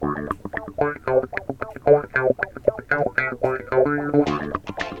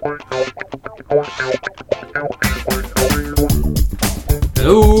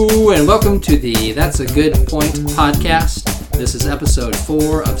welcome to the That's a Good Point podcast. This is episode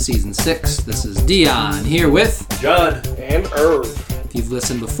 4 of season 6. This is Dion here with Judd and Irv. If you've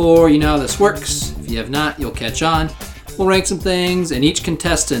listened before, you know how this works. If you have not, you'll catch on. We'll rank some things, and each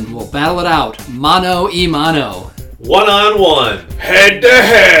contestant will battle it out, mano a mano. One-on-one.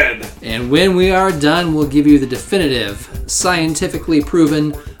 Head-to-head. And when we are done, we'll give you the definitive, scientifically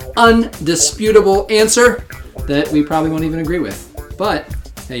proven, undisputable answer that we probably won't even agree with. But,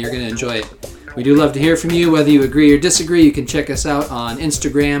 hey, you're going to enjoy it. We do love to hear from you, whether you agree or disagree. You can check us out on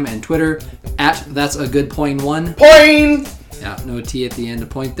Instagram and Twitter at That's a Good Point 1. Point! Yeah, no T at the end of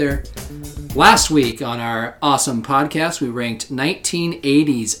point there. Last week on our awesome podcast, we ranked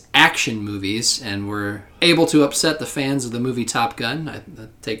 1980s action movies, and we're able to upset the fans of the movie Top Gun. I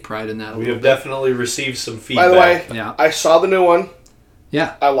take pride in that. We have definitely received some feedback. By the way, Yeah. I saw the new one.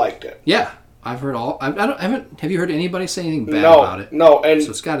 Yeah, I liked it. yeah. I've heard all. I haven't. Have you heard anybody say anything bad about it? No, and So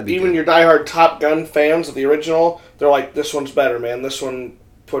it's gotta be even good. your diehard Top Gun fans of the original, they're like, this one's better, man. This one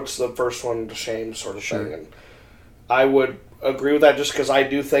puts the first one to shame, sort of Sure. thing. And I would agree with that just because I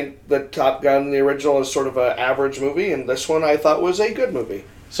do think that Top Gun, the original, is sort of an average movie, and this one I thought was a good movie.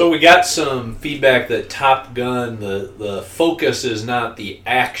 So we got some feedback that Top Gun, the focus is not the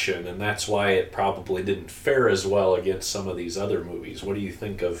action, and that's why it probably didn't fare as well against some of these other movies. What do you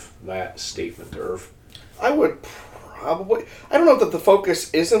think of that statement, Irv? I would probably... I don't know that the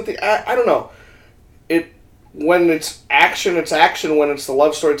focus isn't the... I don't know. When it's action, it's action. When it's the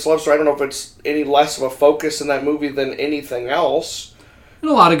love story, it's the love story. I don't know if it's any less of a focus in that movie than anything else. And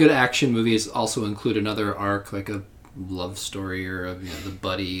a lot of good action movies also include another arc, like a love story or the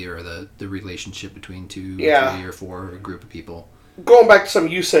buddy or the relationship between two, Yeah. 3 or 4, or a group of people. Going back to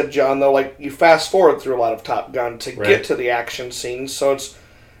something you said, John, though, like, you fast forward through a lot of Top Gun to Right. get to the action scenes, so it's,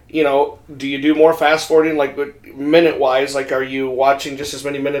 do you do more fast forwarding, like, minute-wise? Like, are you watching just as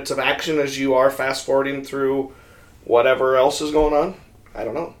many minutes of action as you are fast forwarding through whatever else is going on? I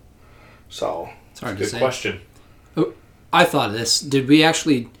don't know. So, It's hard to Good say. question. Oh, I thought of this. Did we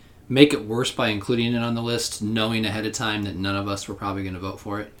actually make it worse by including it on the list, knowing ahead of time that none of us were probably going to vote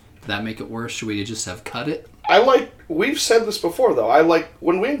for it? Did that make it worse? Should we just have cut it? we've said this before, though,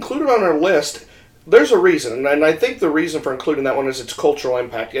 when we include it on our list, there's a reason, and I think the reason for including that one is its cultural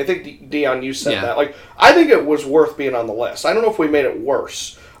impact. I think, Dion, you said Yeah. that. Like, I think it was worth being on the list. I don't know if we made it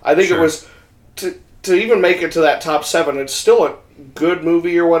worse. I think Sure. it was, to even make it to that top 7, it's still a good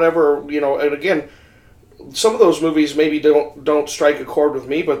movie or whatever, and again, some of those movies maybe don't strike a chord with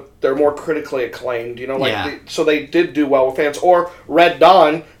me, but they're more critically acclaimed, Yeah. so they did do well with fans. Or Red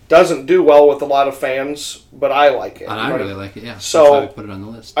Dawn doesn't do well with a lot of fans, but I like it. And I really like it, yeah. So- That's why we put it on the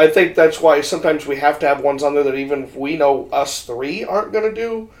list. I think that's why sometimes we have to have ones on there that even if we know us 3 aren't going to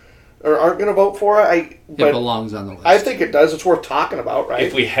do or aren't going to vote for it. It But belongs on the list. I think it does. It's worth talking about, right?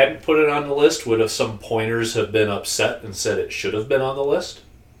 If we hadn't put it on the list, would have some pointers have been upset and said it should have been on the list?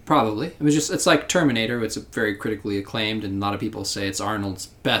 Probably. It was it's like Terminator. It's very critically acclaimed, and a lot of people say it's Arnold's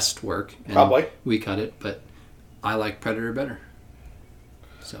best work. And Probably. we cut it, but I like Predator better.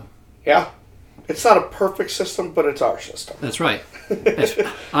 So Yeah. It's not a perfect system, but it's our system. that's right.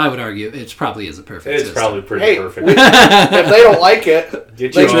 I would argue it probably is a perfect It's system. probably pretty Hey, perfect. if they don't like it,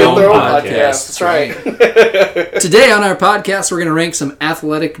 Get they your can get own their own podcast. podcast. That's right. Today on our podcast, we're going to rank some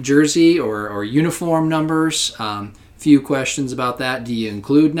athletic jersey or uniform numbers. Few questions about that. Do you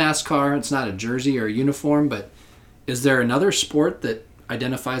include NASCAR? It's not a jersey or a uniform, but is there another sport that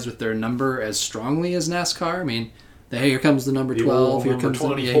identifies with their number as strongly as NASCAR? I mean, here comes the number 12. Here number comes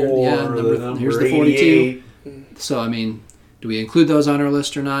 24, here's the 42. So, I mean, do we include those on our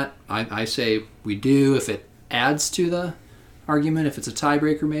list or not? I say we do if it adds to the argument, if it's a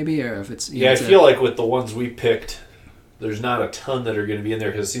tiebreaker maybe, or if it's... Yeah, I feel like with the ones we picked, there's not a ton that are going to be in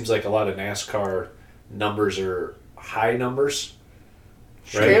there because it seems like a lot of NASCAR numbers are high numbers.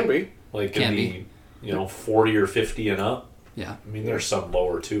 Right? Can be. Like Can in the 40 or 50 and up. Yeah. I mean, there's some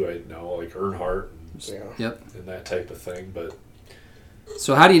lower too. I know, like Earnhardt Yeah. Yep. and that type of thing. But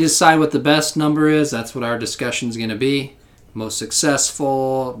So how do you decide what the best number is? That's what our discussion is going to be. Most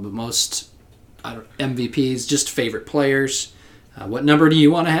successful, most MVPs, just favorite players. What number do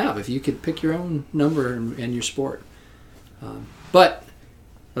you want to have if you could pick your own number in your sport? But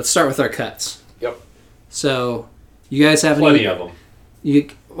let's start with our cuts. Yep. So you guys have plenty any... of them.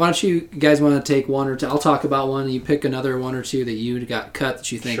 Why don't you guys want to take one or two? I'll talk about one. And you pick another one or two that you got cut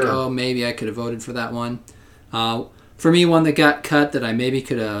that you think, Sure. oh, maybe I could have voted for that one. For me, one that got cut that I maybe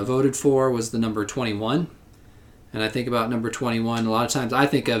could have voted for was the number 21. And I think about number 21, a lot of times I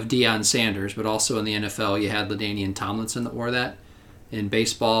think of Deion Sanders, but also in the NFL you had LaDainian Tomlinson that wore that. In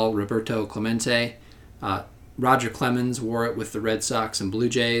baseball, Roberto Clemente. Roger Clemens wore it with the Red Sox and Blue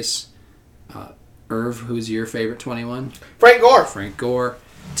Jays. Irv, who's your favorite 21? Frank Gore. Frank Gore.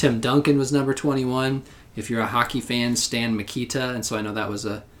 Tim Duncan was number 21. If you're a hockey fan, Stan Mikita, and so I know that was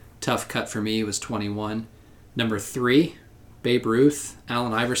a tough cut for me, was 21. Number 3, Babe Ruth,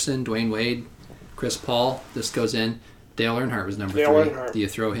 Allen Iverson, Dwayne Wade, Chris Paul. This goes in. Dale Earnhardt was number 3. Earnhardt. Do you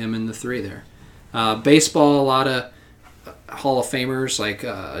throw him in the 3 there? Baseball, a lot of Hall of Famers like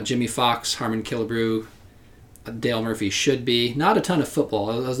Jimmy Fox, Harmon Killebrew, Dale Murphy should be. Not a ton of football,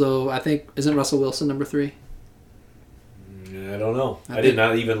 although I think, isn't Russell Wilson number 3? I don't know. I did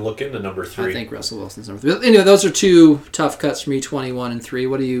not even look into number 3. I think Russell Wilson's number 3. Anyway, those are 2 tough cuts for me, 21 and 3.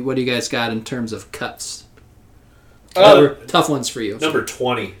 What do you guys got in terms of cuts? Tough ones for you. Number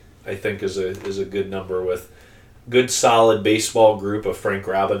 20, I think, is a good number with good solid baseball group of Frank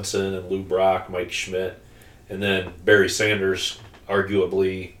Robinson and Lou Brock, Mike Schmidt, and then Barry Sanders,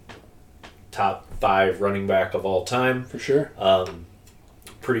 arguably top 5 running back of all time. For sure.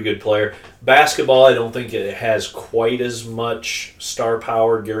 Pretty good player. Basketball, I don't think it has quite as much star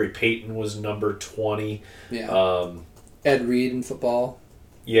power. Gary Payton was number 20. Yeah. Ed Reed in football.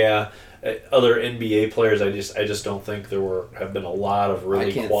 Yeah. Other NBA players, I just don't think have been a lot of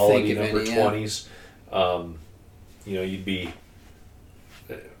really quality number 20s. You'd be.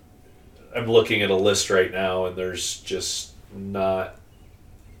 I'm looking at a list right now, and there's just not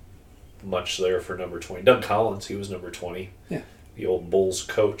much there for number 20. Doug Collins, he was number 20. Yeah. The old Bulls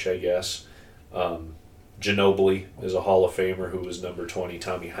coach, I guess. Ginobili is a Hall of Famer who was number 20.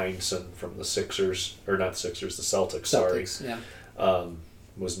 Tommy Heinsohn from the Sixers, or not Sixers, the Celtics. Sorry. Yeah.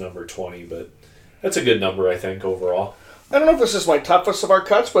 Was number 20, but that's a good number, I think, overall. I don't know if this is my toughest of our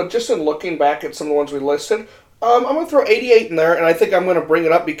cuts, but just in looking back at some of the ones we listed, I'm going to throw 88 in there, and I think I'm going to bring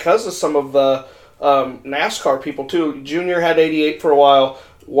it up because of some of the NASCAR people, too. Junior had 88 for a while,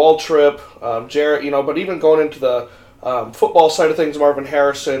 Waltrip, Jarrett, but even going into the football side of things, Marvin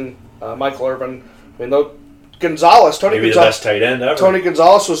Harrison, Michael Irvin, Gonzalez, Maybe the best tight end ever. Tony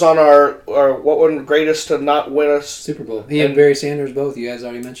Gonzalez was on our what one greatest to not win a Super Bowl. He and Barry Sanders both. You guys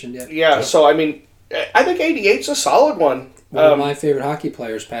already mentioned yet. Yeah, yep. So I think 88's a solid one. One of my favorite hockey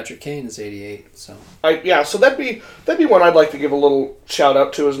players, Patrick Kane, is 88. So so that'd be one I'd like to give a little shout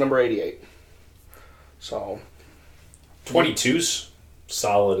out to as number 88. So 22's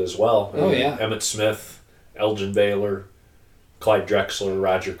solid as well. Oh yeah, Emmitt Smith, Elgin Baylor, Clyde Drexler,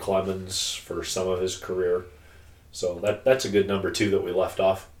 Roger Clemens for some of his career. So that's a good number 2 that we left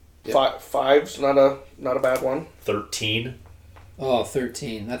off. Yep. 5's not a bad one. 13. Oh,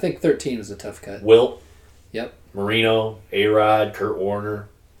 13. I think 13 was a tough cut. Wilt. Yep. Marino, A-Rod, Kurt Warner,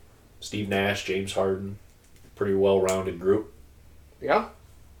 Steve Nash, James Harden. Pretty well-rounded group. Yeah.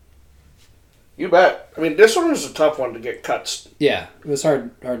 You bet. I mean, this one was a tough one to get cuts. Yeah, it was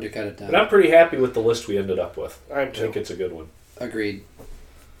hard to cut it down. But I'm pretty happy with the list we ended up with. I think it's a good one. Agreed.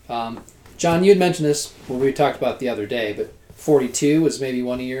 John, you had mentioned this when we talked about the other day, but 42 was maybe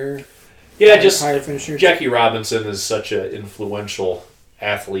one of your higher finishers? Jackie Robinson is such an influential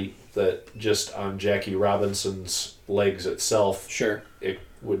athlete that just on Jackie Robinson's legs itself, sure, it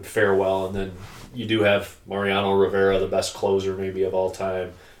would fare well. And then you do have Mariano Rivera, the best closer maybe of all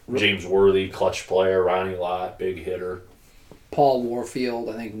time. James Worthy, clutch player. Ronnie Lott, big hitter. Paul Warfield,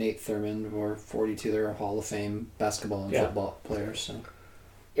 I think Nate Thurmond were 42. They're Hall of Fame basketball and football players. So.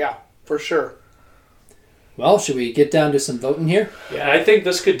 Yeah, for sure. Well, should we get down to some voting here? Yeah, I think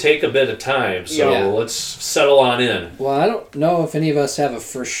this could take a bit of time, so let's settle on in. Well, I don't know if any of us have a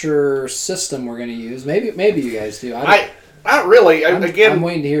for sure system we're going to use. Maybe you guys do. Not really. I'm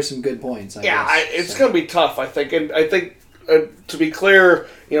waiting to hear some good points. It's going to be tough, I think. And I think, to be clear,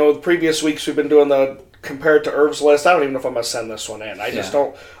 the previous weeks we've been doing the compared to Irv's list. I don't even know if I'm going to send this one in. I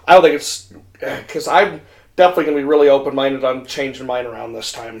don't think it's... Because I'm definitely going to be really open-minded on changing mine around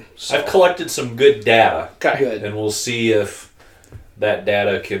this time. So. I've collected some good data. Okay. Good. And we'll see if that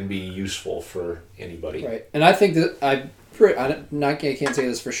data can be useful for anybody. Right. And I think that I can't say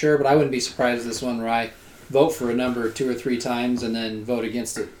this for sure, but I wouldn't be surprised this one where I vote for a number 2 or 3 times and then vote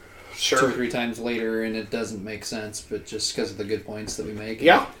against it 2 or 3 times later, and it doesn't make sense, but just because of the good points that we make.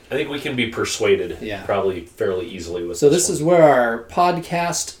 Yeah. I think we can be persuaded probably fairly easily with so this is where our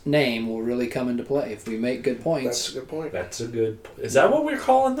podcast name will really come into play if we make good points. That's a good point. Is that what we're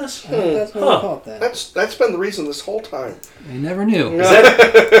calling this? That's what we call it that. That's been the reason this whole time. I never knew. Is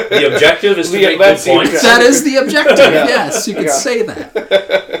that the objective is to make good points? That is the objective, yes. You could say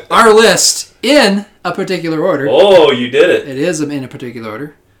that. Our list, in a particular order. Oh, you did it. It is in a particular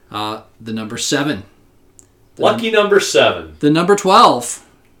order. The number 7. Lucky number 7. The number 12.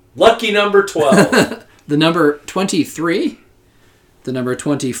 Lucky number 12. The number 23. The number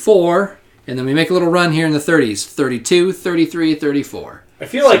 24. And then we make a little run here in the 30s. 32, 33, 34. I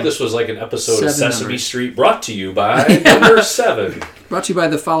feel like this was like an episode of Seven Sesame numbers. Street brought to you by number 7. Brought to you by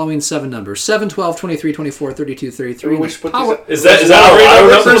the following 7 numbers: 7, 12, 23, 24, 32, 33. We should put Power- these. Is that how our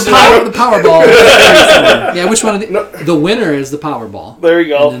numbers the Powerball. Yeah, which one of the winner is the Powerball. There you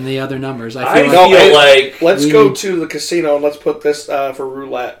go. And then the other numbers. I I feel feel like like Let's we go need- to the casino and let's put this for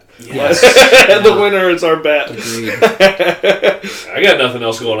roulette. yes. The winner is our bet. agreed. I got nothing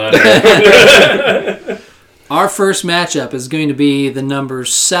else going on here. Our first matchup is going to be the number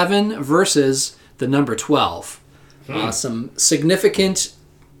 7 versus the number 12. Some significant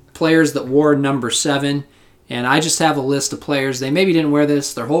players that wore number 7, and I just have a list of players. They maybe didn't wear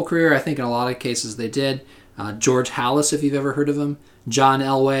this their whole career. I think in a lot of cases they did. George Halas, if you've ever heard of him. John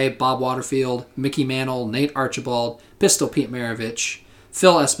Elway, Bob Waterfield, Mickey Mantle, Nate Archibald, Pistol Pete Maravich,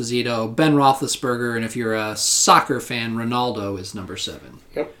 Phil Esposito, Ben Roethlisberger, and if you're a soccer fan, Ronaldo is number 7.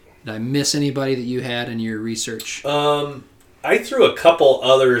 Yep. Did I miss anybody that you had in your research? I threw a couple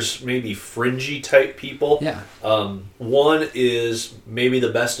others, maybe fringy type people. Yeah. One is maybe the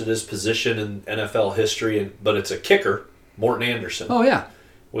best at his position in NFL history, but it's a kicker. Morton Anderson Oh, yeah.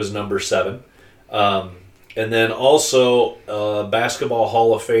 was number 7. And then also a basketball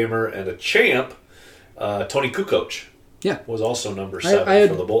Hall of Famer and a champ, Tony Kukoc. Yeah. Was also number 7 I had-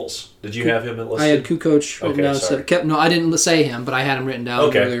 for the Bulls. Did you have him listed? I had Kukoc written Okay, down. sorry. No, I didn't say him, but I had him written down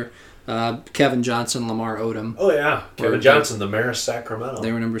Okay. earlier. Kevin Johnson, Lamar Odom. Oh, yeah. Kevin Or- Johnson, the mayor of Sacramento.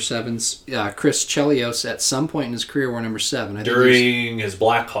 They were number 7s. Chris Chelios, at some point in his career, were number 7. I think During his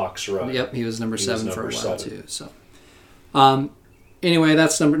Blackhawks run. Yep, he was number He 7 was for a number while, 7. too. So, anyway,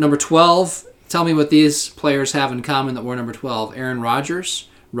 that's number 12. Tell me what these players have in common that were number 12. Aaron Rodgers,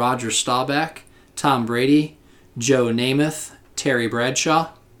 Roger Staubach, Tom Brady, Joe Namath, Terry Bradshaw.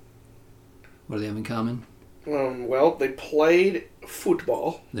 What do they have in common? Well, they played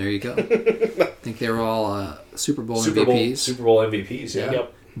football. There you go. I think they were all Super Bowl MVPs. Super Bowl MVPs, yeah. Yeah.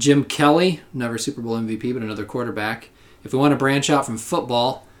 Yep. Jim Kelly, never Super Bowl MVP, but another quarterback. If we want to branch out from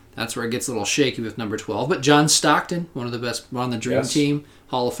football, that's where it gets a little shaky with number 12. But John Stockton, one of the best on the Dream Yes. Team,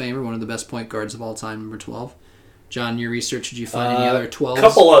 Hall of Famer, one of the best point guards of all time, number 12. John, in your research, did you find any other 12s? A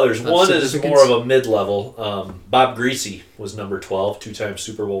couple others. of One is significance? more of a mid-level. Bob Greasy was number 12, 2-time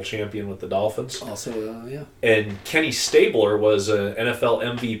Super Bowl champion with the Dolphins. Also, yeah. And Kenny Stabler was an NFL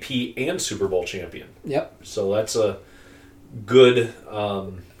MVP and Super Bowl champion. Yep. So that's a good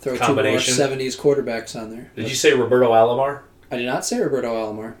Throw two more combination. 70s quarterbacks on there. Did you say Roberto Alomar? I did not say Roberto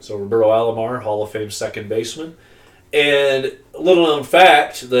Alomar. So Roberto Alomar, Hall of Fame second baseman. And a little known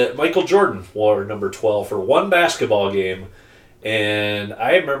fact that Michael Jordan wore number 12 for one basketball game. And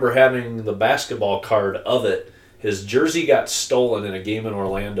I remember having the basketball card of it. His jersey got stolen in a game in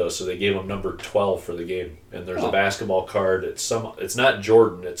Orlando, so they gave him number 12 for the game. And there's Oh. a basketball card. It's not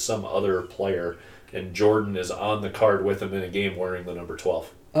Jordan, it's some other player. And Jordan is on the card with him in a game wearing the number 12.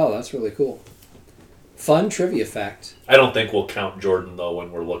 Oh, that's really cool. Fun trivia fact. I don't think we'll count Jordan, though,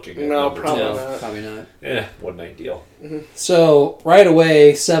 when we're looking at No, number probably 12. not. Probably not. One night deal. So right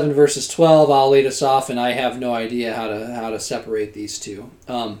away, 7 versus 12. I'll lead us off, and I have no idea how to separate these two.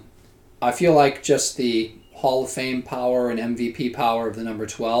 I feel like just the Hall of Fame power and MVP power of the number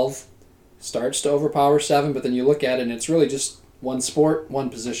 12 starts to overpower 7, but then you look at it, and it's really just one sport, one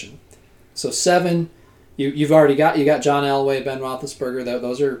position. So 7, you've already got John Elway, Ben Roethlisberger.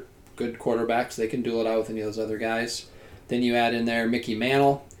 Those are good quarterbacks. They can duel it out with any of those other guys. Then you add in there Mickey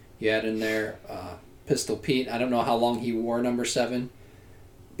Mantle. You add in there Pistol Pete. I don't know how long he wore number 7,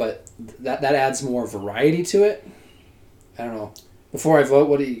 but that adds more variety to it. I don't know. Before I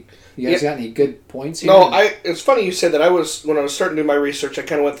vote, you guys got any good points here? No, it's funny you said that. When I was starting to do my research, I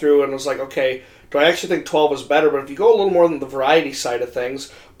kind of went through and was like, okay, do I actually think 12 is better? But if you go a little more on the variety side of things,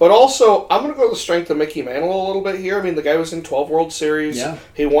 but also I'm going to go with the strength of Mickey Mantle a little bit here. I mean, the guy was in 12 World Series. Yeah.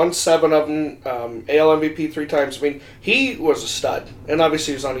 He won 7 of them. AL MVP 3 times. I mean, he was a stud, and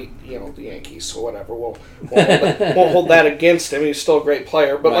obviously he was on the Yankees, so whatever. Won't hold that against him. He's still a great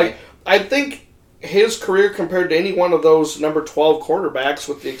player, but Right. I think his career compared to any one of those number 12 quarterbacks,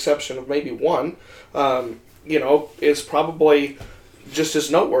 with the exception of maybe one, is probably just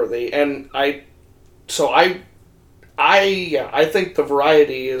as noteworthy. And I think the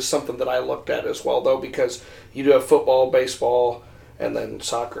variety is something that I looked at as well, though, because you do have football, baseball, and then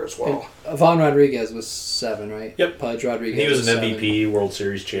soccer as well. And Von Rodriguez was 7, right? Yep. Pudge Rodriguez. He was an 7. MVP, World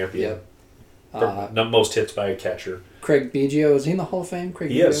Series champion. Yep. Most hits by a catcher. Craig Biggio, is he in the Hall of Fame? Craig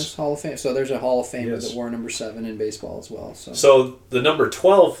He Biggio's is. Hall of Fame. So there's a Hall of Famer Yes. that wore number 7 in baseball as well. So the number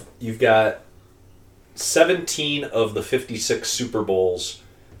 12, you've got 17 of the 56 Super Bowls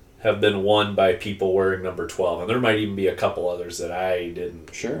have been won by people wearing number 12. And there might even be a couple others that I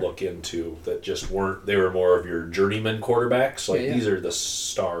didn't look into that just weren't, they were more of your journeyman quarterbacks. Like these are the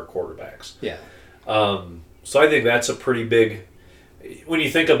star quarterbacks. Yeah. So I think that's a pretty big, when you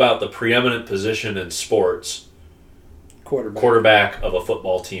think about the preeminent position in sports, quarterback of a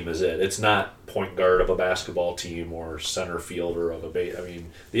football team is it. It's not point guard of a basketball team or center fielder of a I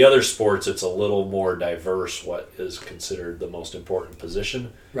mean, the other sports, it's a little more diverse what is considered the most important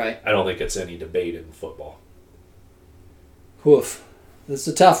position. Right. I don't think it's any debate in football. Woof. This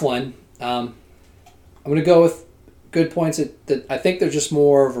is a tough one. I'm going to go with good points that I think they're just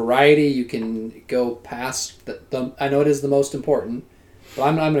more variety. You can go past I know it is the most important, but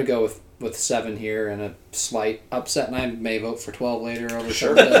I'm going to go with 7 here and a slight upset, and I may vote for 12 later over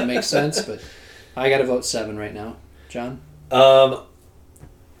something that doesn't make sense, but I got to vote 7 right now. John?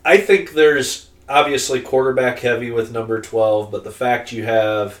 I think there's obviously quarterback heavy with number 12, but the fact you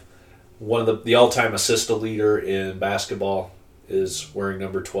have one of the all-time assist leader in basketball is wearing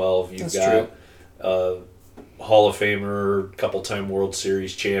number 12. You've got Hall of Famer, couple-time World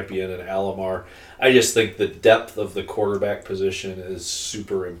Series champion, and Alomar. I just think the depth of the quarterback position is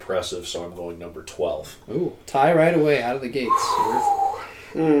super impressive, so I'm going number 12. Ooh, tie right away out of the gates.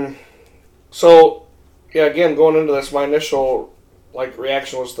 So, yeah, again, going into this, my initial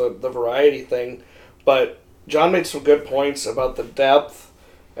reaction was the variety thing, but John made some good points about the depth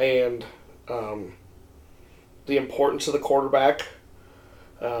and the importance of the quarterback.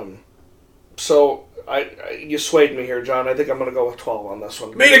 So you swayed me here, John. I think I'm going to go with 12 on this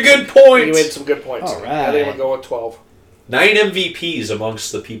one. Made a good point. You made some good points. All right. I think I'm going to go with 12. 9 MVPs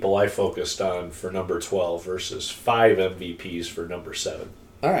amongst the people I focused on for number 12 versus 5 MVPs for number 7.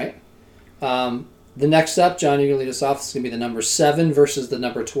 All right. The next up, John, you're going to lead us off. It's going to be the number 7 versus the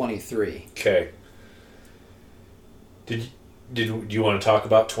number 23. Okay. Do you want to talk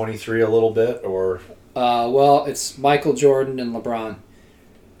about 23 a little bit, or? Well, it's Michael Jordan and LeBron.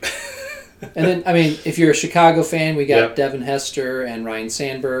 And then, I mean, if you're a Chicago fan, we got Devin Hester and Ryan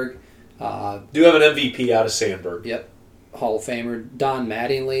Sandberg. Do have an MVP out of Sandberg. Yep. Hall of Famer. Don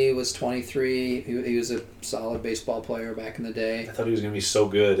Mattingly was 23. He was a solid baseball player back in the day. I thought he was going to be so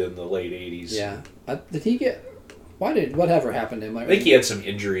good in the late 80s. Yeah. Did he get... Whatever happened to him? I think he had some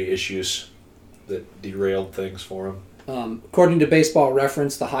injury issues that derailed things for him. According to Baseball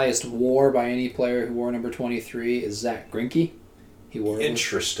Reference, the highest WAR by any player who wore number 23 is Zach Greinke. He wore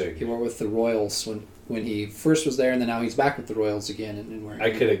with the Royals when he first was there, and then now he's back with the Royals again. And wearing, I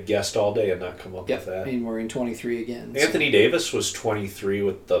could have guessed all day and not come up with that. And wearing 23 again. Anthony Davis was 23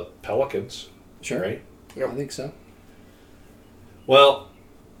 with the Pelicans. Sure. Right? Yep. I think so. Well,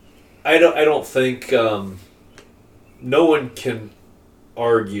 I don't think no one can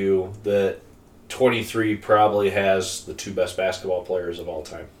argue that 23 probably has the 2 best basketball players of all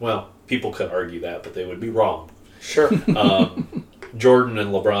time. Well, people could argue that, but they would be wrong. Sure. Jordan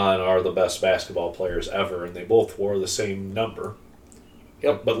and LeBron are the best basketball players ever, and they both wore the same number.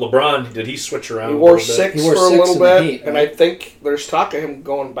 Yep. But LeBron, did he switch around? He wore 6 for a little bit, Heat, right? and I think there's talk of him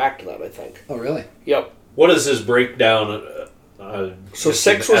going back to that, I think. Oh, really? Yep. What is his breakdown? So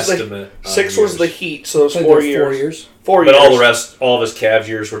 6 was the Heat, so it was 4 years. 4 years. 4 but years. all of his Cavs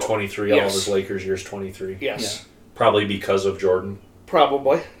years were 23. Yes. All of his Lakers years 23. Yes. Yeah. Probably because of Jordan.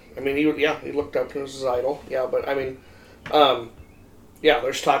 Probably. I mean, he looked up to him as his idol. Yeah, but I mean,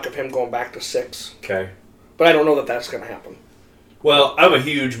 there's talk of him going back to 6. Okay. But I don't know that that's going to happen. Well, I'm a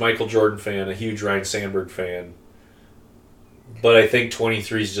huge Michael Jordan fan, a huge Ryan Sandberg fan. But I think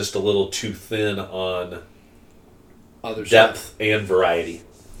 23 is just a little too thin on Other depth and variety.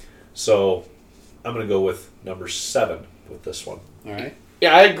 So I'm going to go with number 7 with this one. All right.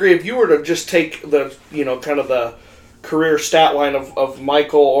 Yeah, I agree. If you were to just take the, kind of the career stat line of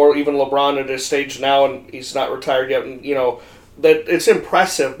Michael or even LeBron at his stage now, and he's not retired yet, and, that it's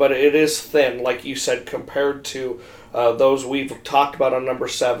impressive, but it is thin, like you said, compared to those we've talked about on number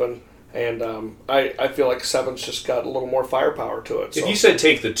 7. And I feel like 7's just got a little more firepower to it. So. If you said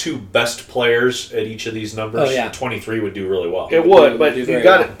take the 2 best players at each of these numbers, 23 would do really well. It would, but you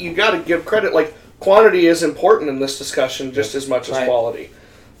got to give credit. Like, quantity is important in this discussion just as much as quality.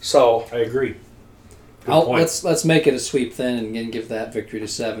 So I agree. Let's make it a sweep then and give that victory to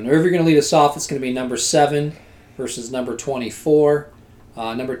 7. Or if you're going to lead us off, it's going to be number 7 versus number 24.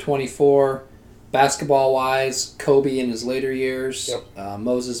 Number 24, basketball-wise, Kobe in his later years. Yep.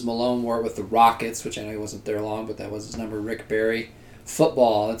 Moses Malone wore it with the Rockets, which I know he wasn't there long, but that was his number. Rick Barry.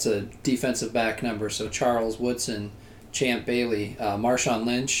 Football, that's a defensive back number. So Charles Woodson, Champ Bailey, Marshawn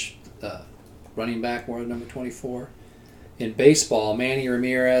Lynch, running back, wore number 24. In baseball, Manny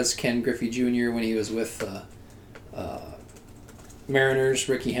Ramirez, Ken Griffey Jr. when he was with Mariners,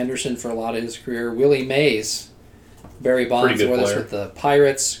 Ricky Henderson for a lot of his career. Willie Mays, Barry Bonds good with us player. with the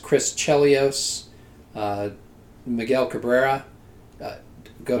Pirates. Chris Chelios, Miguel Cabrera.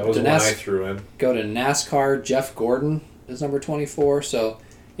 Go That was to the one I threw in. Go to NASCAR. Jeff Gordon is number 24. So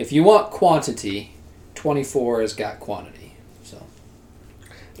if you want quantity, 24 has got quantity. So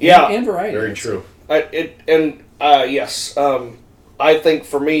Yeah. and variety. Very I'd say. true. Yes. I think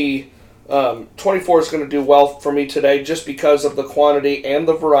for me, 24 is going to do well for me today just because of the quantity and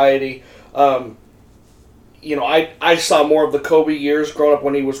the variety. I saw more of the Kobe years growing up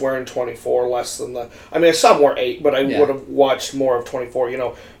when he was wearing 24, less than the... I mean, I saw him wear 8, but I would have watched more of 24.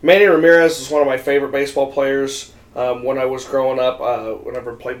 Manny Ramirez is one of my favorite baseball players. When I was growing up,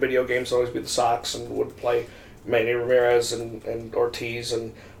 whenever I played video games, I'd always be the Sox and would play Manny Ramirez and Ortiz.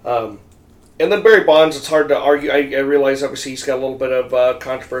 And then Barry Bonds, it's hard to argue. I realize, obviously, he's got a little bit of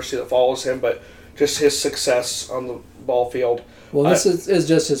controversy that follows him, but just his success on the ball field. Well, this is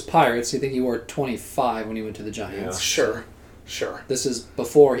just his Pirates. You think he wore 25 when he went to the Giants? Sure. This is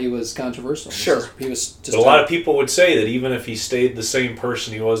before he was controversial. He was just. But a lot of people would say that even if he stayed the same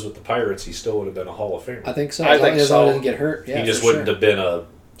person he was with the Pirates, he still would have been a Hall of Famer. I think so. I think as long as he so. didn't get hurt. Yeah, He just wouldn't have been a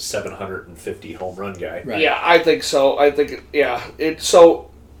 750 home run guy. Right. Yeah, I think so.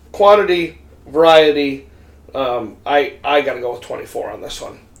 So quantity, variety. I got to go with 24 on this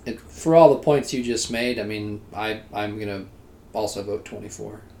one. For all the points you just made, I mean, I'm gonna also vote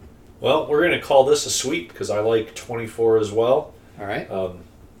 24. Well, we're going to call this a sweep because I like 24 as well. All right.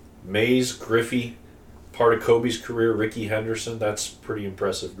 Mays, Griffey, part of Kobe's career, Ricky Henderson. That's a pretty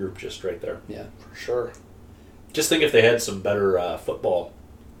impressive group just right there. Yeah. For sure. Just think if they had some better football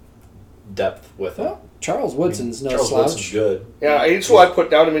depth with them. Well, Charles Woodson's no Charles slouch. Woodson's good. Yeah, it's what I put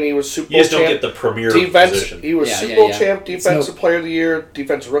down. I mean, he was Super Bowl You just don't champ. get the premier Defense. position. He was Yeah, Super yeah, Bowl yeah. champ, It's Defensive Player of the Year,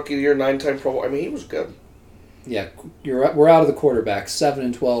 Defensive Rookie of the Year, 9-time Pro Bowl. I mean, he was good. Yeah, we're out of the quarterbacks. 7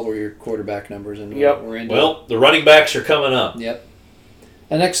 and 12 were your quarterback numbers, and Yep. we're into. Well, the running backs are coming up. Yep.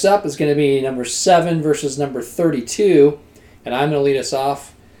 And next up is going to be number 7 versus number 32, and I'm going to lead us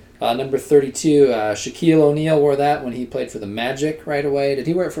off. Number 32, Shaquille O'Neal wore that when he played for the Magic right away. Did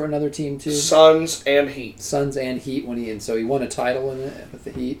he wear it for another team too? Suns and Heat. Suns and Heat so he won a title in it with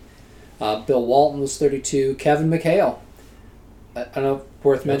the Heat. Bill Walton was 32. Kevin McHale. I don't know,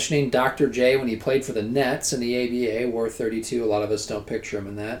 worth mentioning. Dr. J, when he played for the Nets in the ABA, wore 32. A lot of us don't picture him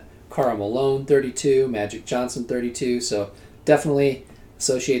in that. Karl Malone, 32. Magic Johnson, 32. So definitely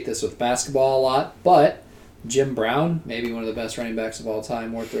associate this with basketball a lot. But Jim Brown, maybe one of the best running backs of all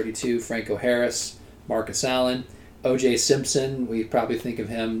time, wore 32. Franco Harris, Marcus Allen. O.J. Simpson, we probably think of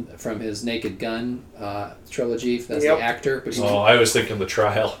him from his Naked Gun trilogy. That's Yep. the actor. But he, I was thinking the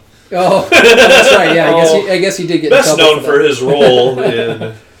trial. Oh, that's right. Yeah, I guess he did get Best in trouble known for that. his role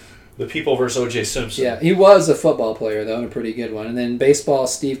in The People vs. O.J. Simpson. Yeah, he was a football player though, and a pretty good one. And then baseball,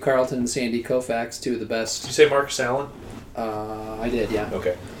 Steve Carlton and Sandy Koufax, two of the best. Did you say Marcus Allen? I did, yeah.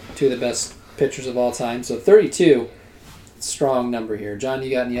 Okay. Two of the best pitchers of all time. So 32, strong number here. John, you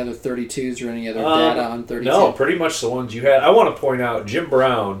got any other 32s or any other data on 32? No, pretty much the ones you had. I want to point out Jim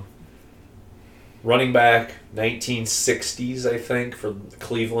Brown, running back, 1960s, I think, for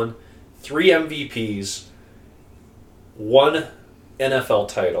Cleveland. 3 MVPs, 1 NFL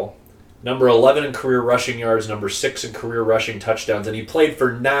title, number 11 in career rushing yards, number 6 in career rushing touchdowns, and he played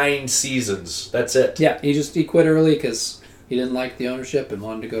for 9 seasons. That's it. Yeah, he quit early because he didn't like the ownership and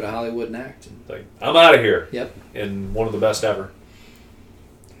wanted to go to Hollywood and act. Like, I'm out of here. Yep. And one of the best ever.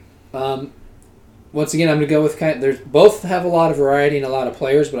 Once again, I'm going to go with there's both have a lot of variety and a lot of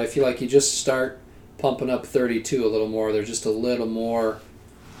players, but I feel like you just start pumping up 32 a little more. There's just a little more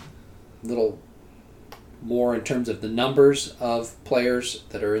in terms of the numbers of players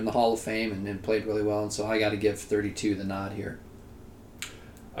that are in the Hall of Fame and played really well, and so I got to give 32 the nod here.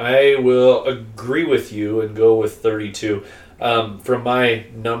 I will agree with you and go with 32. From my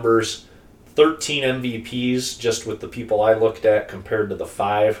numbers, 13 MVPs just with the people I looked at compared to the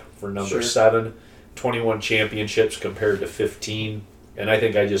 5 for number Sure. 7. 21 championships compared to 15. And I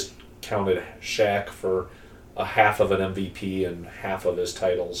think I just counted Shaq for a half of an MVP and half of his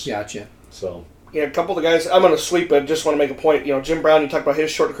titles. Gotcha. So Yeah, a couple of the guys. I'm going to sweep it. Just want to make a point. Jim Brown, you talked about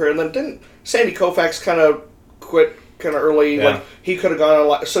his short career, and then didn't Sandy Koufax kind of quit kind of early? Yeah. Like, he could have gone a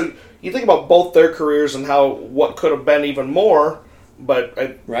lot. So you think about both their careers and what could have been even more, but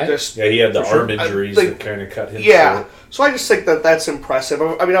Right. yeah, he had the For sure. arm injuries I think- that kind of cut him Yeah. short. So I just think that's impressive.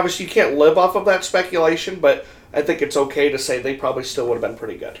 I mean, obviously you can't live off of that speculation, but I think it's okay to say they probably still would have been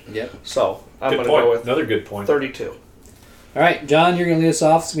pretty good. Yep. So I'm Good going to point. go with Another good point. 32. All right, John, you're going to lead us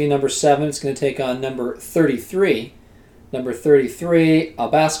off. It's going to be number 7. It's going to take on number 33. Number 33, a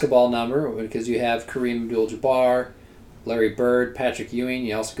basketball number, because you have Kareem Abdul-Jabbar, Larry Bird, Patrick Ewing.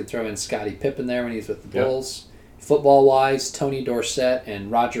 You also could throw in Scottie Pippen there when he's with the Yep. Bulls. Football-wise, Tony Dorsett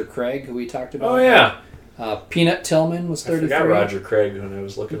and Roger Craig, who we talked about. Oh, yeah. Peanut Tillman was I 33. forgot Roger Craig when I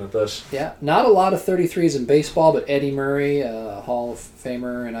was looking at this. Yeah, not a lot of 33s in baseball, but Eddie Murray, Hall of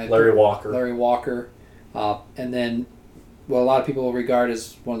Famer, and Larry Walker. Larry Walker, and then what a lot of people will regard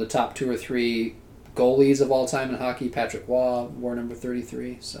as one of the top 2 or 3 goalies of all time in hockey, Patrick Waugh, wore number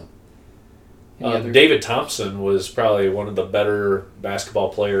 33. So, any other? David Thompson was probably one of the better basketball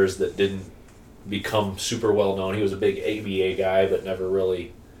players that didn't become super well known. He was a big ABA guy, but never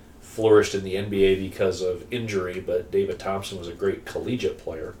really flourished in the NBA because of injury. But David Thompson was a great collegiate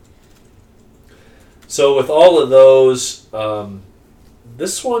player. So with all of those,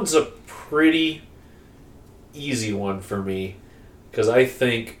 this one's a pretty easy one for me because I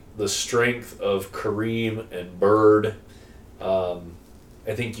think the strength of Kareem and Bird, I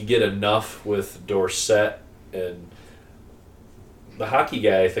think you get enough with Dorsett, and the hockey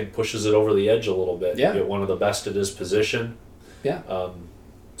guy I think pushes it over the edge a little bit. Yeah. You get one of the best at his position. Yeah.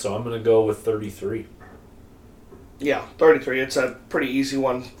 So I'm going to go with 33. Yeah, 33. It's a pretty easy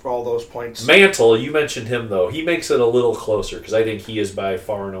one for all those points. Mantle, you mentioned him though. He makes it a little closer because I think he is by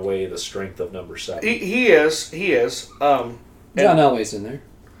far and away the strength of number 7. He is. John Elway's in there.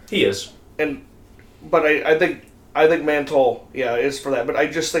 He is. But I think Mantle, is for that. But I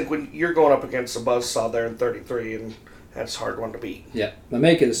just think when you're going up against a buzzsaw there in 33, and that's a hard one to beat. Yeah, but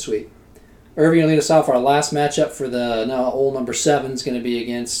make it a sweep. Irving, you'll lead us off. Our last matchup for the old number 7 is going to be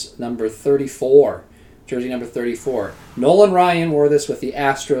against number 34, jersey number 34. Nolan Ryan wore this with the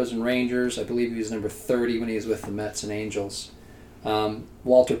Astros and Rangers. I believe he was number 30 when he was with the Mets and Angels.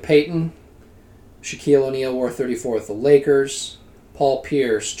 Walter Payton, Shaquille O'Neal wore 34 with the Lakers. Paul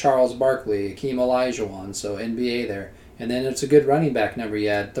Pierce, Charles Barkley, Akeem Olajuwon, so NBA there. And then it's a good running back number you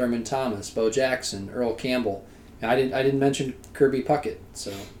had: Thurman Thomas, Bo Jackson, Earl Campbell. I didn't mention Kirby Puckett,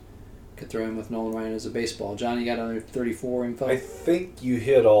 so could throw him with Nolan Ryan as a baseball. John, you got another 34 info? I think you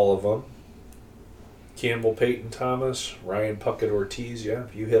hit all of them. Campbell, Peyton, Thomas, Ryan, Puckett, Ortiz. Yeah,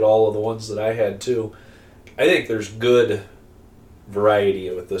 you hit all of the ones that I had too. I think there's good variety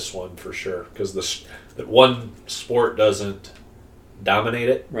with this one for sure because that one sport doesn't dominate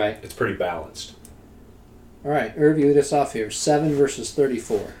it. Right. It's pretty balanced. All right, Irv, you lead us off here. 7 versus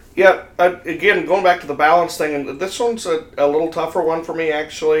 34. Yeah, again, going back to the balance thing, and this one's a little tougher one for me,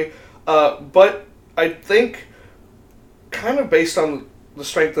 actually. But I think, kind of based on the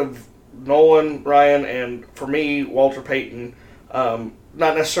strength of Nolan Ryan and, for me, Walter Payton, not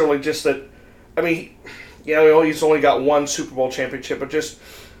necessarily just that, I mean, he's only got one Super Bowl championship, but just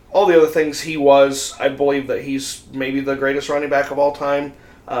all the other things he was, I believe that he's maybe the greatest running back of all time.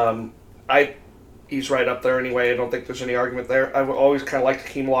 He's right up there anyway. I don't think there's any argument there. I've always kind of liked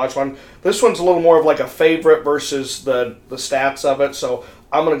Hakeem Olajuwon. This one's a little more of like a favorite versus the stats of it, so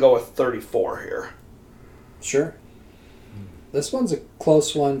I'm going to go with 34 here. Sure. This one's a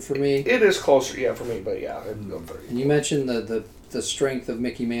close one for me. It is closer, yeah, for me, but yeah, I'd go 30. And you mentioned the strength of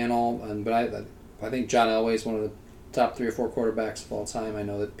Mickey Mantle, but I think John Elway is one of the top 3 or 4 quarterbacks of all time. I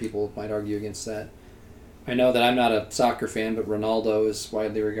know that people might argue against that. I know that I'm not a soccer fan, but Ronaldo is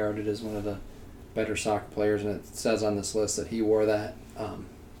widely regarded as one of the better soccer players, and it says on this list that he wore that.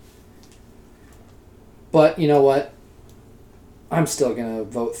 But you know what? I'm still going to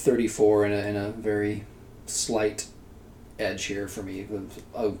vote 34 in a very slight edge here for me.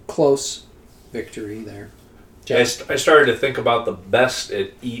 A close victory there. I started to think about the best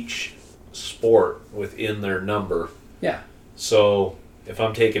at each sport within their number. Yeah. So if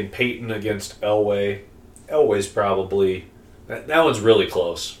I'm taking Peyton against Elway, Elway's probably... That one's really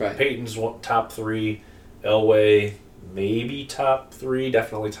close. Right. Peyton's top 3. Elway, maybe top 3.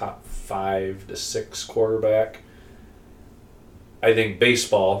 Definitely top 5 to 6 quarterback. I think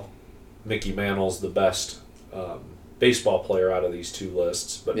baseball, Mickey Mantle's the best baseball player out of these 2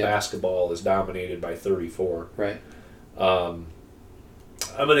 lists, but basketball is dominated by 34. Right. I'm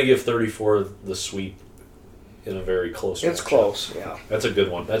going to give 34 the sweep in a very close matchup. It's close, yeah. That's a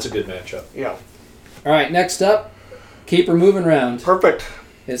good one. That's a good matchup. Yeah. All right, next up, keep her moving round. Perfect.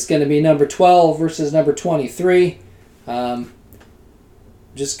 It's going to be number 12 versus number 23.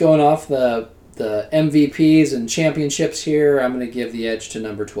 Just going off the MVPs and championships here, I'm going to give the edge to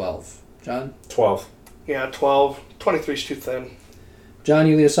number 12. John? 12. Yeah, 12. 23 is too thin. John,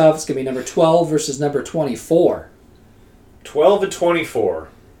 you lead us off. It's going to be number 12 versus number 24. 12 and 24.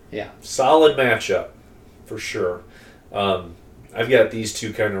 Yeah. Solid matchup, for sure. I've got these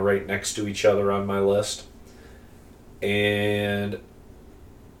two kind of right next to each other on my list. And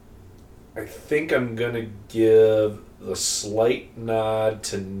I think I'm going to give the slight nod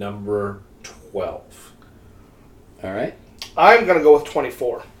to number 12. All right. I'm going to go with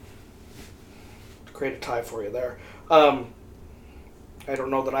 24. To create a tie for you there. I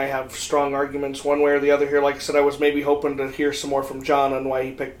don't know that I have strong arguments one way or the other here. Like I said, I was maybe hoping to hear some more from John on why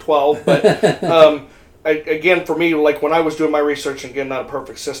he picked 12. But again, for me, like when I was doing my research, and again, not a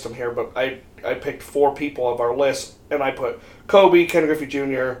perfect system here, but I picked 4 people of our list, and I put Kobe, Ken Griffey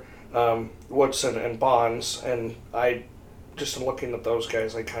Jr., Woodson, and Bonds. And I just in looking at those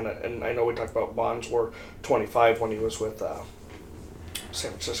guys, and I know we talked about Bonds were 25 when he was with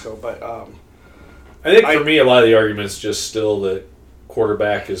San Francisco, but I think for me, a lot of the arguments just still that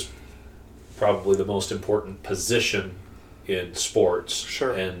quarterback is probably the most important position in sports.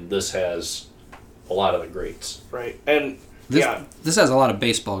 Sure. And this has a lot of the greats. Right. And this has a lot of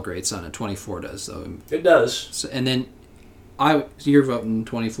baseball greats on it. 24 does, though. It does. So, and then you're voting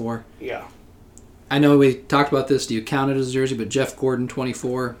 24. Yeah. I know we talked about this. Do you count it as a jersey? But Jeff Gordon,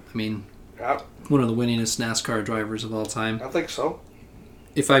 24. I mean, one of the winningest NASCAR drivers of all time. I think so.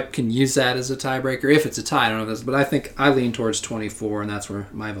 If I can use that as a tiebreaker, if it's a tie, I don't know if that's, but I think I lean towards 24, and that's where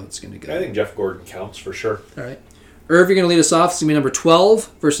my vote's going to go. I think Jeff Gordon counts for sure. All right. Irv, you're going to lead us off. It's going to be number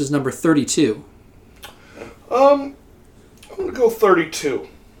 12 versus number 32. I'm going to go 32.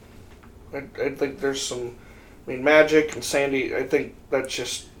 I think there's some, Magic and Sandy, I think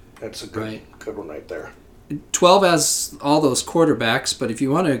that's a good one right there. 12 has all those quarterbacks, but if you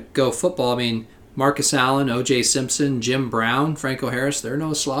want to go football, Marcus Allen, O.J. Simpson, Jim Brown, Franco Harris, they're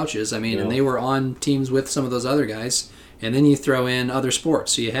no slouches. And they were on teams with some of those other guys. And then you throw in other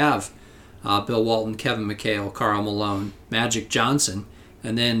sports. So you have Bill Walton, Kevin McHale, Karl Malone, Magic Johnson,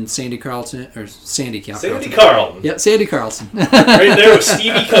 and then Sandy Carlton. Sandy Carlton. Yeah, Sandy Carlson. Right there with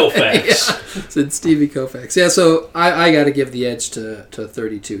Stevie Koufax. Said Stevie Koufax. Yeah, so I got to give the edge to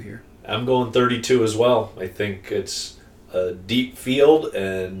 32 here. I'm going 32 as well. I think it's a deep field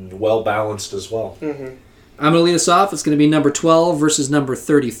and well balanced as well. Mm-hmm. I'm going to lead us off. It's going to be number 12 versus number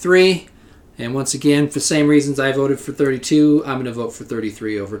 33. And once again, for the same reasons I voted for 32, I'm going to vote for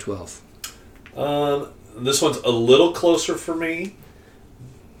 33 over 12. This one's a little closer for me,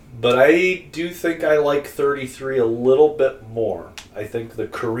 but I do think I like 33 a little bit more. I think the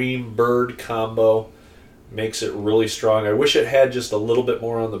Kareem Bird combo makes it really strong. I wish it had just a little bit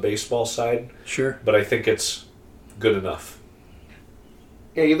more on the baseball side. Sure. But I think it's good enough.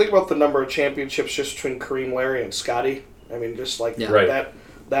 Yeah, you think about the number of championships just between Kareem, Larry, and Scotty. Just like that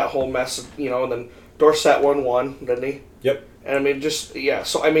whole mess, and then Dorsett won 1, didn't he? Yep. And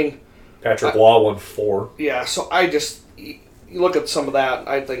Patrick Waugh won 4. Yeah, so you look at some of that,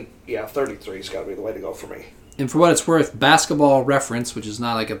 I think, 33's got to be the way to go for me. And for what it's worth, Basketball Reference, which is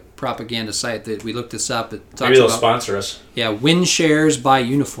not like a propaganda site, that we looked this up. It talks Maybe they'll about, sponsor us. Yeah, win shares by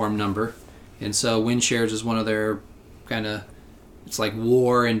uniform number. And so win shares is one of their kind of, it's like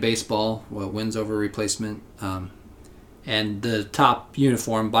WAR in baseball, wins over replacement. And the top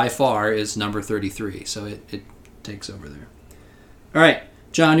uniform by far is number 33. So it takes over there. All right,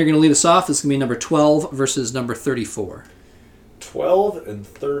 John, you're going to lead us off. This is going to be number 12 versus number 34. 12 and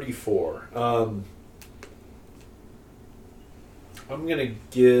 34. I'm going to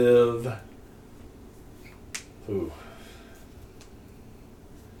give... Ooh.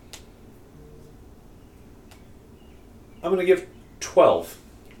 I'm going to give 12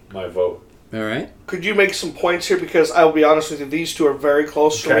 my vote. All right. Could you make some points here? Because I'll be honest with you, these two are very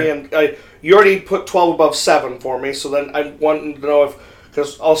close to me. Okay. And you already put 12 above 7 for me, so then I want to know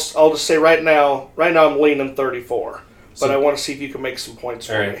because I'll just say right now I'm leaning 34. But I want to see if you can make some points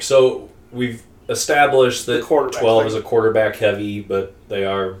for me. All right, so we've established that 12 is a quarterback heavy, but they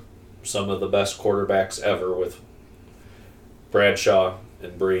are some of the best quarterbacks ever with Bradshaw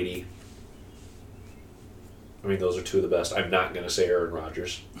and Brady. Those are two of the best. I'm not going to say Aaron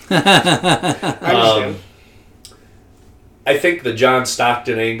Rodgers. I understand. I think the John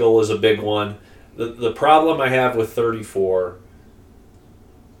Stockton angle is a big one. The problem I have with 34,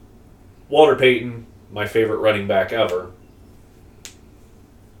 Walter Payton, my favorite running back ever,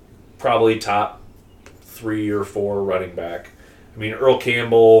 probably top 3 or 4 running back. Earl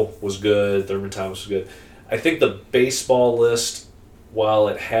Campbell was good. Thurman Thomas was good. I think the baseball list, while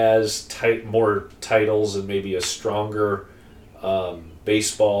it has more titles and maybe a stronger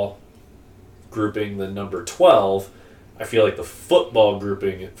baseball grouping than number 12, I feel like the football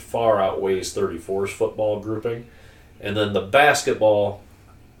grouping far outweighs 34's football grouping. And then the basketball,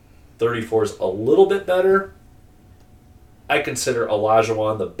 34 is a little bit better. I consider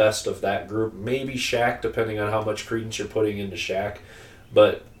Olajuwon the best of that group. Maybe Shaq, depending on how much credence you're putting into Shaq.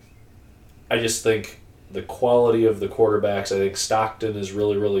 But I just think the quality of the quarterbacks, I think Stockton is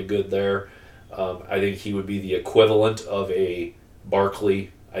really, really good there. I think he would be the equivalent of a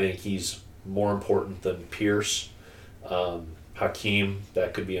Barkley. I think he's more important than Pierce. Hakeem,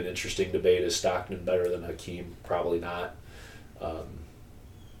 that could be an interesting debate. Is Stockton better than Hakeem? Probably not.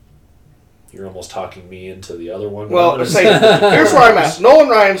 You're almost talking me into the other one. Well, here's where I'm at. Nolan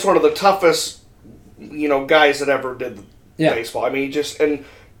Ryan's one of the toughest, guys that ever did baseball. I mean, and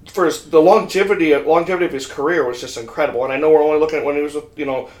for the longevity of his career was just incredible. And I know we're only looking at when he was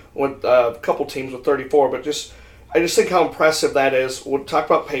with a couple teams with 34, but I just think how impressive that is. We'll talk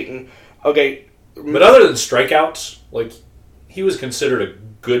about Peyton. Okay, but other than strikeouts, like he was considered a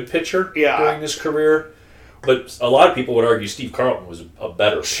good pitcher during his career. But a lot of people would argue Steve Carlton was a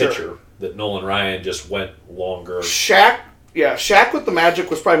better pitcher. That Nolan Ryan just went longer. Shaq with the Magic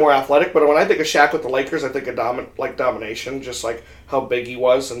was probably more athletic, but when I think of Shaq with the Lakers, I think of domination, just like how big he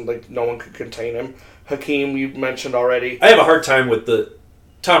was and like no one could contain him. Hakeem, you mentioned already. I have a hard time with the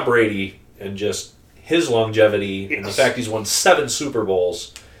Tom Brady and just his longevity and the fact he's won 7 Super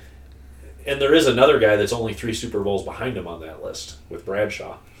Bowls. And there is another guy that's only 3 Super Bowls behind him on that list with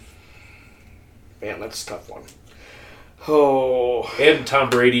Bradshaw. Man, that's a tough one. Oh. And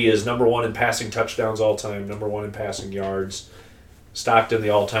Tom Brady is number 1 in passing touchdowns all time, number 1 in passing yards. Stockton, the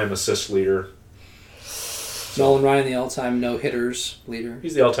all-time assist leader. Nolan Ryan, the all-time no-hitters leader.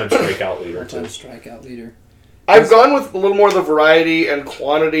 He's the all-time strikeout leader, all-time strikeout leader. I've gone with a little more of the variety and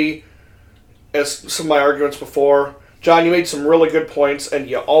quantity as some of my arguments before. John, you made some really good points, and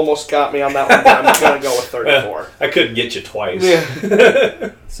you almost got me on that one, but I'm going to go with 34. I couldn't get you twice.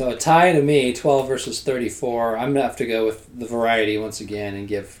 Yeah. So a tie to me, 12 versus 34. I'm going to have to go with the variety once again and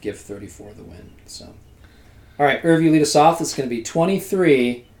give 34 the win. So, all right, Irv, you lead us off. It's going to be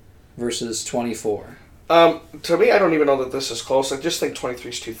 23 versus 24. To me, I don't even know that this is close. I just think 23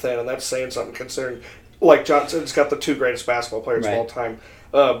 is too thin, and that's saying something considering, like John said, it's got the 2 greatest basketball players of all time.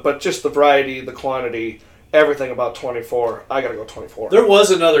 But just the variety, the quantity, everything about 24. I got to go 24. There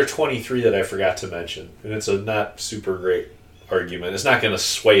was another 23 that I forgot to mention, and it's a not super great argument. It's not going to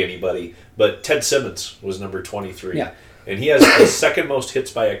sway anybody, but Ted Simmons was number 23. Yeah. And he has the second most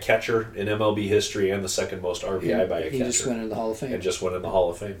hits by a catcher in MLB history and the second most RBI by a catcher. He just went into the Hall of Fame. And just went in the Hall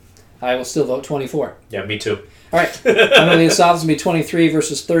of Fame. I will still vote 24. Yeah, me too. All right. I'm going to lead us off. It's going to be 23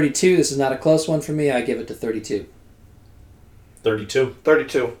 versus 32. This is not a close one for me. I give it to 32. 32.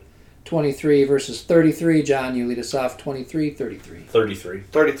 32. 23 versus 33. John, you lead us off. 23, 33. 33.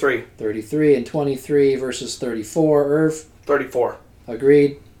 33. 33 and 23 versus 34. Irv? 34.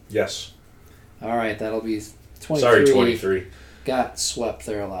 Agreed? Yes. All right, that'll be 23. Sorry, 23. Got swept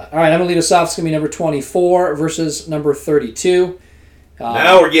there a lot. All right, I'm going to lead us off. It's going to be number 24 versus number 32.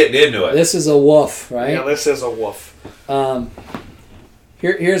 Now we're getting into it. This is a woof, right? Yeah, this is a woof.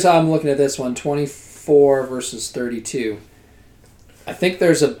 Here's how I'm looking at this one. 24 versus 32. I think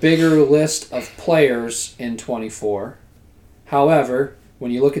there's a bigger list of players in 24. However,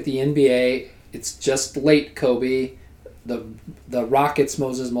 when you look at the NBA, it's just late Kobe, the Rockets'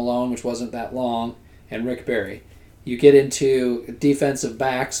 Moses Malone, which wasn't that long, and Rick Barry. You get into defensive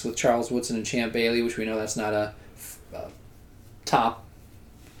backs with Charles Woodson and Champ Bailey, which we know that's not a top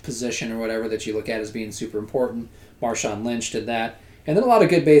position or whatever that you look at as being super important. Marshawn Lynch did that. And then a lot of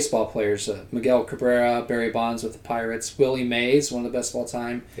good baseball players. Miguel Cabrera, Barry Bonds with the Pirates, Willie Mays, one of the best of all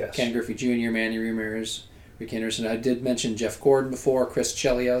time, yes. Ken Griffey Jr., Manny Ramirez, Rick Henderson. I did mention Jeff Gordon before, Chris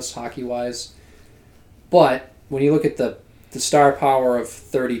Chelios, hockey-wise. But when you look at the star power of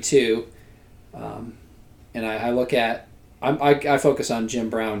 32, and I look at, I focus on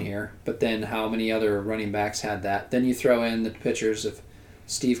Jim Brown here, but then how many other running backs had that. Then you throw in the pitchers of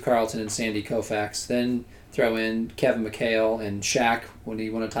Steve Carlton and Sandy Koufax. Then throw in Kevin McHale and Shaq when he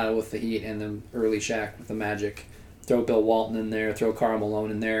won a title with the Heat, and then early Shaq with the Magic. Throw Bill Walton in there, throw Karl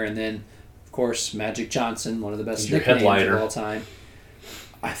Malone in there, and then, of course, Magic Johnson, one of the best nicknames of all time.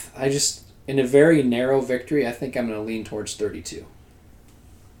 I just, in a very narrow victory, I think I'm going to lean towards 32.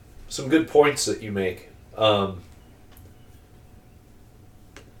 Some good points that you make. I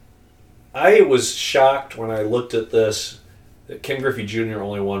was shocked when I looked at this that Ken Griffey Jr.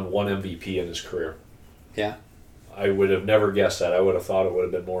 only won 1 MVP in his career. Yeah. I would have never guessed that. I would have thought it would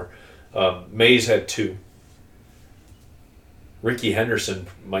have been more. Mays had 2. Ricky Henderson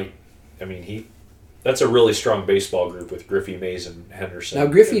that's a really strong baseball group with Griffey, Mays, and Henderson. Now,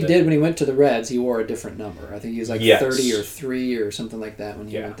 Griffey did, when he went to the Reds, he wore a different number. I think he was like 30 or 3 or something like that when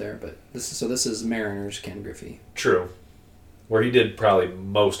he went there. But this is Mariners Ken Griffey. True. Where he did probably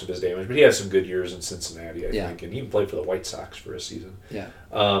most of his damage, but he had some good years in Cincinnati, I think, and he even played for the White Sox for a season. Yeah.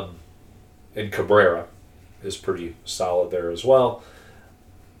 And Cabrera is pretty solid there as well.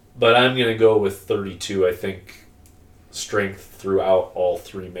 But I'm going to go with 32. I think strength throughout all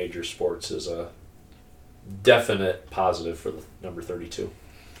 3 major sports is a definite positive for the number 32.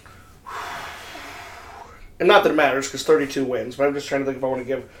 and not that it matters because 32 wins, but I'm just trying to think if I want to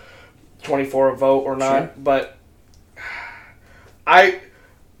give 24 a vote or not. Sure. But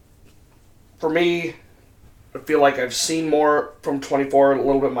for me, I feel like I've seen more from 24, a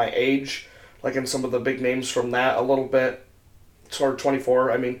little bit my age, like in some of the big names from that a little bit. Sort of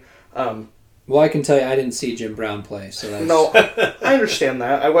 24, I mean. Well, I can tell you I didn't see Jim Brown play, so that's... No, I understand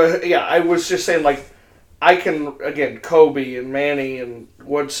that. I was just saying, like, I can, again, Kobe and Manny and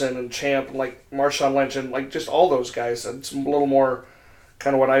Woodson and Champ and, like, Marshawn Lynch and, like, just all those guys. It's a little more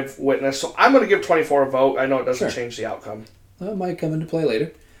kind of what I've witnessed. So I'm going to give 24 a vote. I know it doesn't change the outcome. That might come into play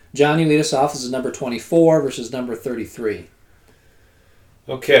later. John, you lead us off. This is number 24 versus number 33.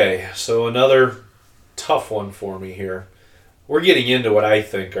 Okay, so another tough one for me here. We're getting into what I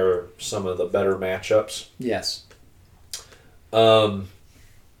think are some of the better matchups. Yes.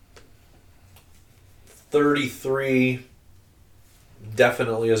 33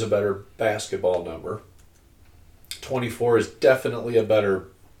 definitely is a better basketball number. 24 is definitely a better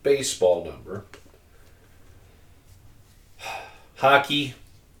baseball number. Hockey,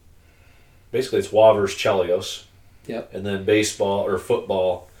 basically it's Wavers Chelios. Yep. And then baseball or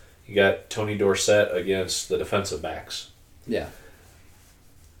football, you got Tony Dorsett against the defensive backs. Yeah.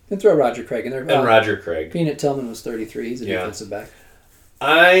 And throw Roger Craig in there. And Roger Craig. Peanut Tillman was 33. He's a defensive back.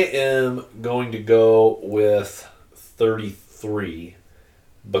 I am going to go with 33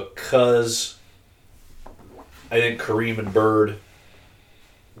 because I think Kareem and Bird,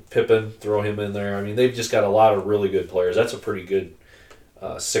 Pippen, throw him in there. I mean, they've just got a lot of really good players. That's a pretty good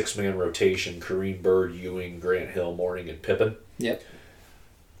six-man rotation. Kareem, Bird, Ewing, Grant Hill, Mourning, and Pippen. Yep.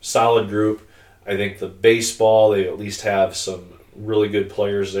 Solid group. I think the baseball, they at least have some really good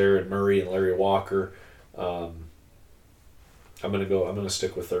players there in Murray and Larry Walker. I'm gonna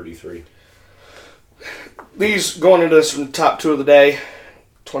stick with 33. These going into this from top two of the day,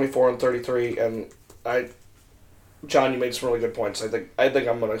 24 and 33, and John, you made some really good points. I think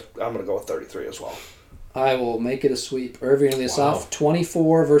I'm gonna go with 33 as well. I will make it a sweep. Irv, you're gonna lead us off.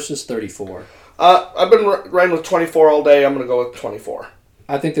 24 versus 34. I've been riding with 24 all day. I'm gonna go with 24.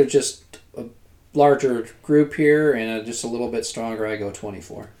 I think they're just a larger group here and just a little bit stronger. I go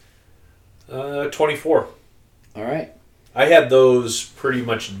 24. 24. All right. I had those pretty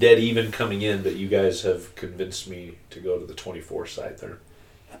much dead even coming in, but you guys have convinced me to go to the 24 side there.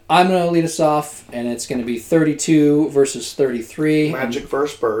 I'm going to lead us off, and it's going to be 32 versus 33. Magic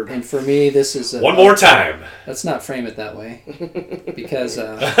versus Bird. And for me, this is one more time. Let's not frame it that way, because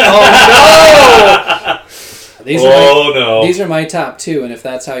these are my top two, and if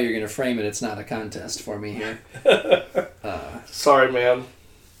that's how you're going to frame it, it's not a contest for me here. Sorry, man.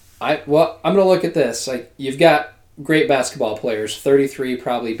 I'm going to look at this. Like, you've got great basketball players. 33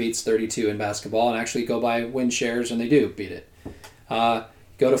 probably beats 32 in basketball, and actually go by win shares, and they do beat it.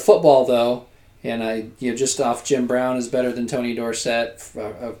 Go to football, though, and just off Jim Brown is better than Tony Dorsett,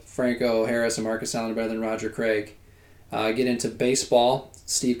 Franco Harris and Marcus Allen are better than Roger Craig. Get into baseball,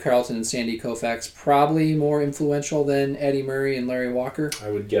 Steve Carlton and Sandy Koufax probably more influential than Eddie Murray and Larry Walker. I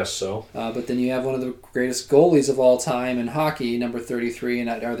would guess so. But then you have one of the greatest goalies of all time in hockey, number 33.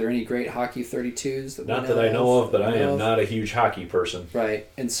 And are there any great hockey 32s? Not that I know of, but I am not a huge hockey person. Right,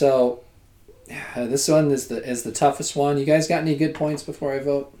 and so this one is the toughest one. You guys got any good points before I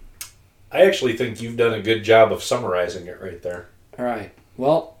vote? I actually think you've done a good job of summarizing it right there. All right.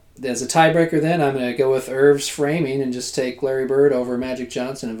 Well, as a tiebreaker then, I'm going to go with Irv's framing and just take Larry Bird over Magic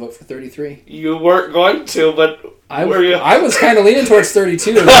Johnson and vote for 33. You weren't going to, but I was kind of leaning towards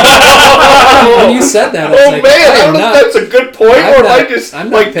 32. When you said that, I was like, man, I don't know if that's a good point, or I just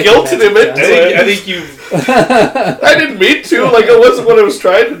guilted him into it. I think you. I didn't mean to. Like, it wasn't what I was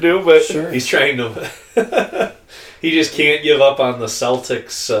trying to do, but sure. He's trying to. He just can't give up on the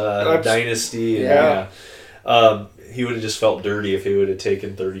Celtics dynasty. Yeah. He would have just felt dirty if he would have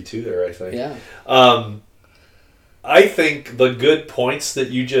taken 32 there, I think. Yeah. I think the good points that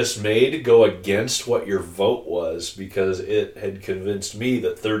you just made go against what your vote was, because it had convinced me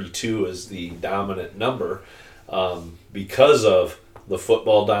that 32 is the dominant number because of the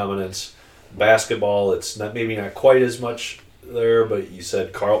football dominance. Basketball, it's maybe not quite as much there, but you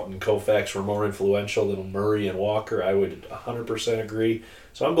said Carlton and Koufax were more influential than Murray and Walker. I would 100% agree.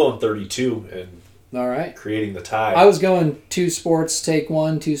 So I'm going 32 and all right, creating the tie. I was going 2 sports take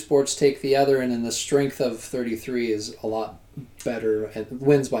one, 2 sports take the other, and then the strength of 33 is a lot better and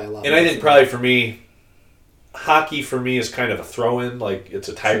wins by a lot. And I think probably for me, hockey for me is kind of a throw-in, like it's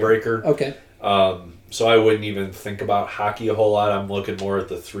a tiebreaker. Okay. So I wouldn't even think about hockey a whole lot. I'm looking more at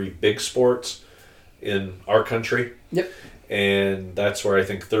the 3 big sports in our country. Yep. And that's where I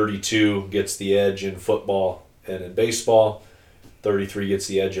think 32 gets the edge in football and in baseball. 33 gets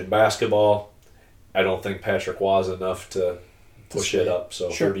the edge in basketball. I don't think Patrick Waugh is enough to push it up. So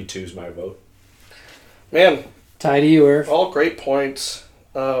Sure. 32 is my vote. Man, Ty to you, Irv. all great points.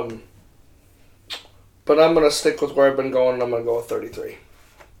 But I'm going to stick with where I've been going, and I'm going to go with 33.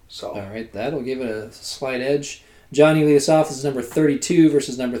 So. All right, that'll give it a slight edge. Johnny, lead us off. This is number 32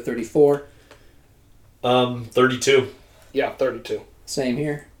 versus number 34. 32. Yeah, 32. Same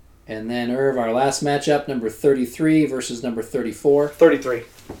here. And then Irv, our last matchup, number 33 versus number 34. 33.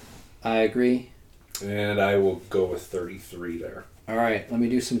 I agree. And I will go with 33 there. All right, let me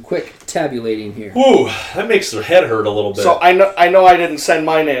do some quick tabulating here. Whew, that makes the head hurt a little bit. So I know I didn't send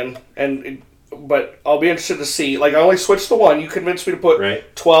mine in, but I'll be interested to see. Like, I only switched the one. You convinced me to put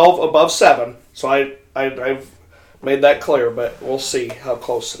Right. 12 above 7. So I've made that clear, but we'll see how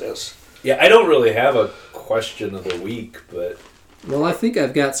close it is. Yeah, I don't really have a question of the week, but Well, I think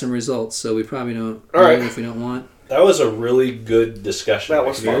I've got some results, so we probably don't All right. if we don't want. that was a really good discussion. That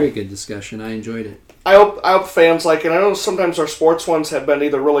was fun. Very good discussion. I enjoyed it. I hope fans like it. I know sometimes our sports ones have been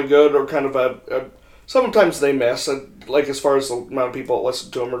either really good or kind of sometimes they miss, like as far as the amount of people that listen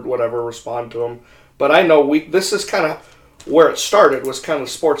to them or whatever respond to them. But I know this is kind of where it started, was kind of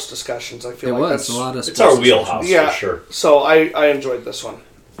sports discussions. I feel It like was that's a lot of It's our sports wheelhouse Yeah. for sure. So I enjoyed this one.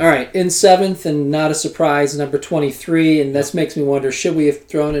 All right, in seventh, and not a surprise, number 23, and this makes me wonder, should we have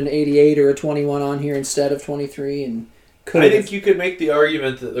thrown an 88 or a 21 on here instead of 23? And could I have- think you could make the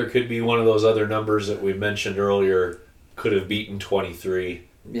argument that there could be one of those other numbers that we mentioned earlier could have beaten 23.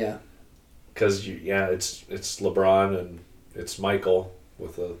 yeah. Because, it's LeBron and it's Michael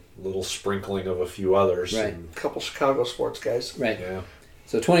with a little sprinkling of a few others. Right. And, A couple Chicago sports guys. Right. yeah.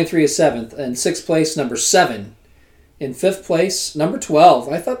 So 23 is seventh. In sixth place, number 7. In fifth place, number 12.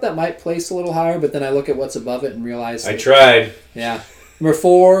 I thought that might place a little higher, but then I look at what's above it and realize... I tried. Yeah. Number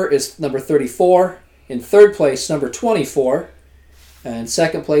 4 is number 34. In third place, number 24. And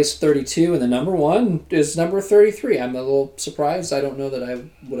second place, 32. And the number 1 is number 33. I'm a little surprised. I don't know that I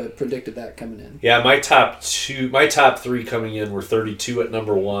would have predicted that coming in. Yeah, my top 3 coming in were 32 at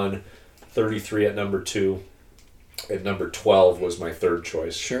number 1, 33 at number 2, and number 12 was my third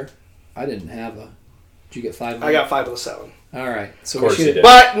choice. Sure. I didn't have a... Did you get 5? I got 5 of the 7. All right. So Of course we you should... did.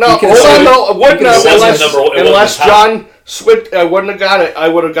 But no, You can hold on, say- no, it wouldn't you can have say unless, number- it wasn't unless top. John switched. I wouldn't have got it. I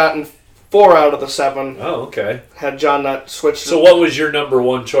would have gotten 4 out of the 7 Oh, okay. had John not switched. So what was your number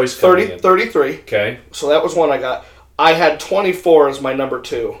 1 choice coming 30, in? 33. Okay, So that was one I got. I had 24 as my number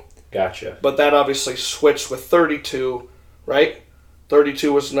 2, gotcha. but that obviously switched with 32, right?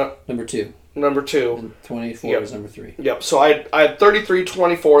 32 was Number 2. number 2. And 24 Yep. is number 3. Yep. So I had 33,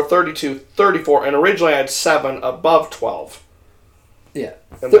 24, 32, 34, and originally I had 7 above 12, Yeah.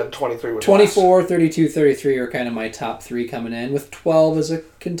 and then 23 was 24, 32, 33 are kind of my top 3 coming in, with 12 as a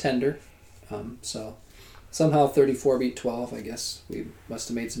contender. So somehow 34 beat 12. I guess we must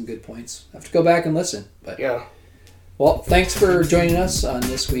have made some good points. I have to go back and listen. But Yeah. well, thanks for joining us on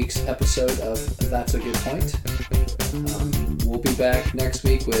this week's episode of That's a Good Point. We'll be back next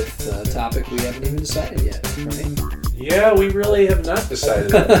week with a topic we haven't even decided yet, right? Yeah, we really have not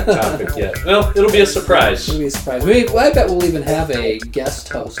decided on that topic yet. Well, it'll be a surprise. It'll be a surprise. I bet we'll even have a guest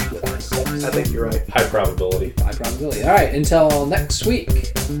host with us. I think you're right. High probability. High probability. All right, until next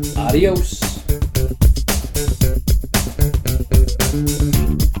week. Adios.